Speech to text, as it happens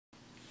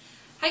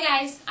Hi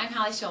guys, I'm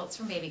Holly Schultz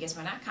from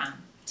BabyGizmo.com.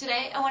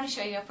 Today I want to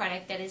show you a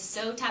product that is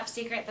so top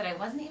secret that I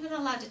wasn't even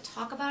allowed to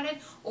talk about it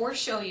or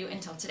show you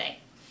until today.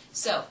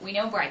 So, we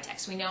know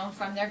Britax, we know them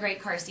from their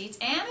great car seats,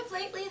 and of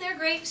lately their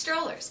great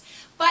strollers.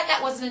 But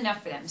that wasn't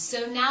enough for them,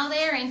 so now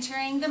they are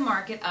entering the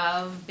market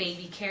of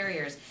baby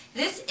carriers.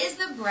 This is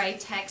the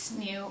Britax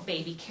new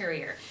baby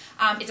carrier.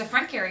 It's a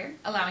front carrier,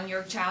 allowing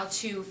your child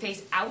to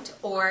face out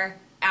or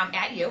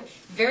at you.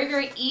 Very,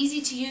 very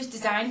easy to use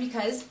design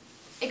because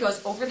it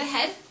goes over the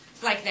head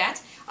like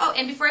that. Oh,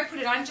 and before I put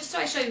it on, just so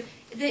I show you,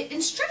 the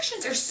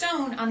instructions are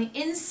sewn on the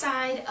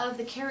inside of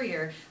the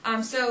carrier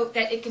so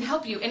that it can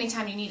help you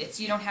anytime you need it,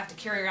 so you don't have to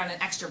carry around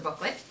an extra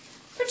booklet.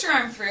 Put your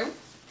arm through,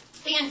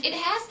 and it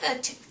has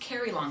the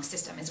carry-along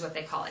system is what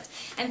they call it,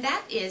 and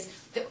that is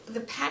the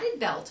padded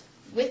belt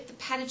with the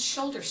padded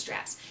shoulder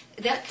straps.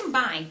 That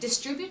combined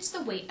distributes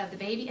the weight of the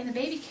baby and the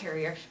baby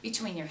carrier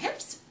between your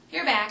hips,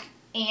 your back,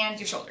 and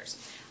your shoulders.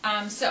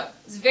 So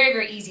it's very,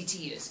 very easy to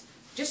use.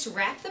 Just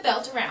wrap the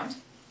belt around,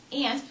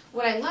 and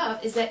what I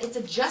love is that it's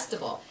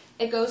adjustable.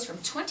 It goes from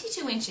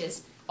 22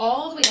 inches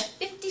all the way to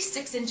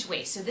 56-inch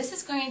waist. So this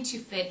is going to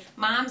fit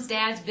moms,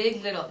 dads,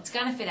 big, little. It's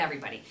going to fit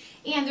everybody.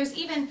 And there's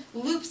even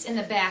loops in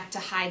the back to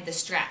hide the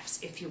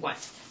straps if you want.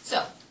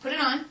 So put it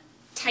on,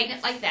 tighten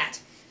it like that.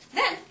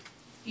 Then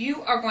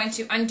you are going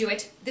to undo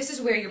it. This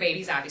is where your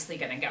baby's obviously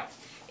going to go.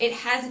 It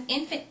has an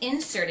infant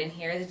insert in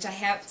here that I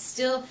have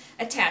still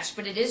attached,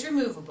 but it is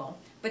removable.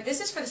 But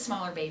this is for the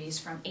smaller babies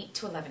from 8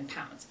 to 11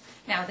 pounds.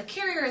 Now, the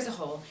carrier as a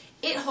whole,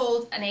 it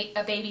holds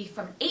a baby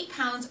from 8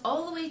 pounds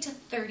all the way to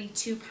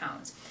 32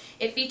 pounds.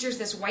 It features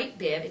this white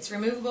bib. It's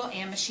removable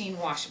and machine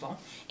washable.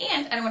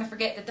 And I don't want to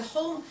forget that the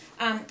whole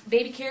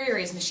baby carrier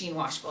is machine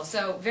washable,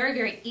 so very,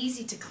 very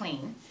easy to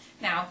clean.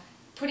 Now,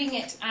 putting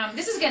it,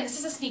 this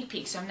is a sneak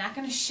peek, so I'm not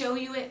going to show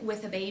you it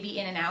with a baby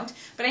in and out,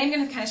 but I am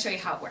going to kind of show you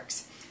how it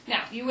works.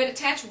 Now, you would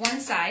attach one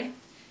side,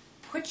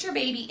 put your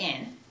baby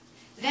in,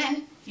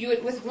 then you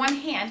would, with one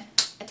hand,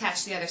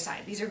 attach the other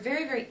side. These are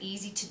very, very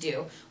easy to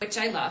do, which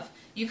I love.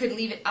 You could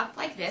leave it up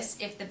like this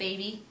if the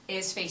baby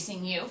is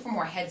facing you for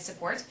more head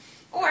support,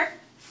 or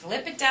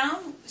flip it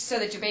down so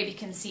that your baby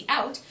can see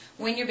out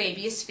when your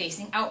baby is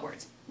facing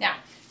outwards. Now,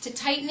 to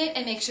tighten it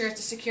and make sure it's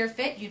a secure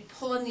fit, you'd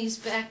pull in these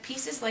back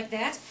pieces like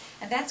that,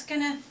 and that's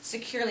going to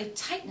securely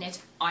tighten it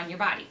on your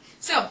body.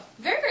 So,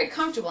 very, very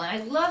comfortable,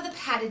 and I love the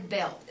padded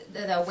belt,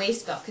 the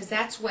waist belt, because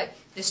that's what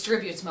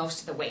distributes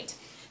most of the weight.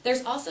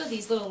 There's also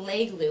these little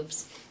leg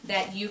loops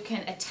that you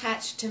can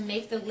attach to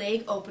make the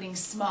leg openings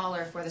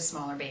smaller for the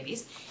smaller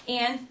babies,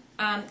 and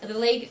the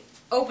leg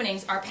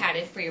openings are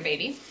padded for your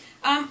baby.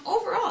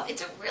 Overall,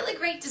 it's a really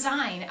great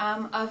design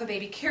of a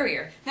baby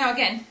carrier. Now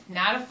again,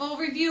 not a full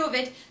review of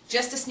it,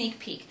 just a sneak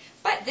peek.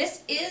 But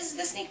this is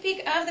the sneak peek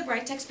of the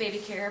Britax Baby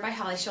Carrier by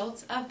Holly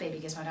Schultz of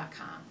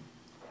BabyGizmo.com.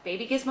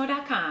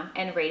 BabyGizmo.com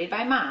and rated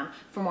by Mom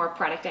for more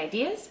product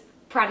ideas,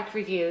 product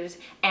reviews,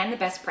 and the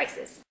best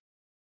prices.